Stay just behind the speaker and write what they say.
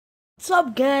What's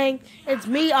up, gang? It's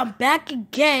me. I'm back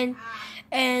again,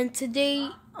 and today,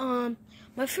 my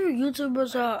favorite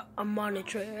YouTubers are Armon and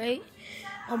Trey, right?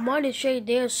 Armon and Trey,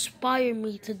 they inspire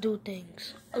me to do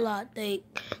things a lot. They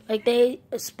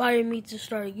inspire me to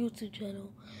start a YouTube channel.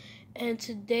 And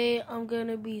today, I'm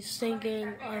gonna be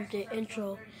singing the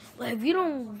intro. Like, if you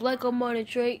don't like Armon and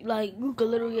Trey, like, you could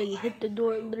literally hit the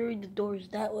door. Literally, the door is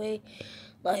that way.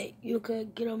 Like, you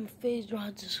could get on my face, don't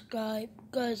have to subscribe.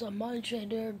 Guys, I'm on Trey,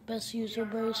 they're the best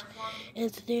YouTubers.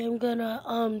 And today I'm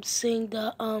gonna sing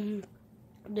the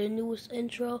newest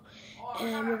intro,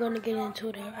 and we're gonna get into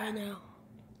it right now.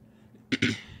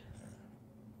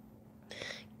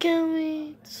 Can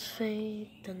we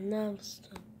fade the nervous?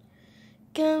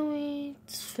 Can we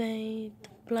fade the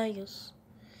players?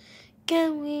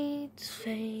 Can we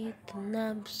fade the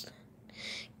nervous?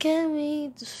 Can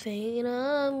we just fade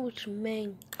on what you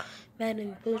mean? Bad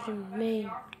and pushing me.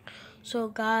 So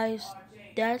guys,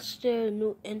 that's the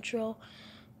new intro.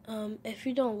 If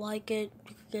you don't like it,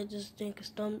 you can just think a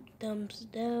thumbs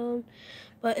down.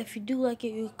 But if you do like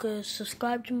it, you could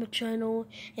subscribe to my channel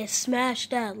and smash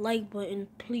that like button,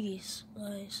 please,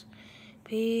 guys.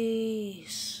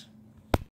 Peace.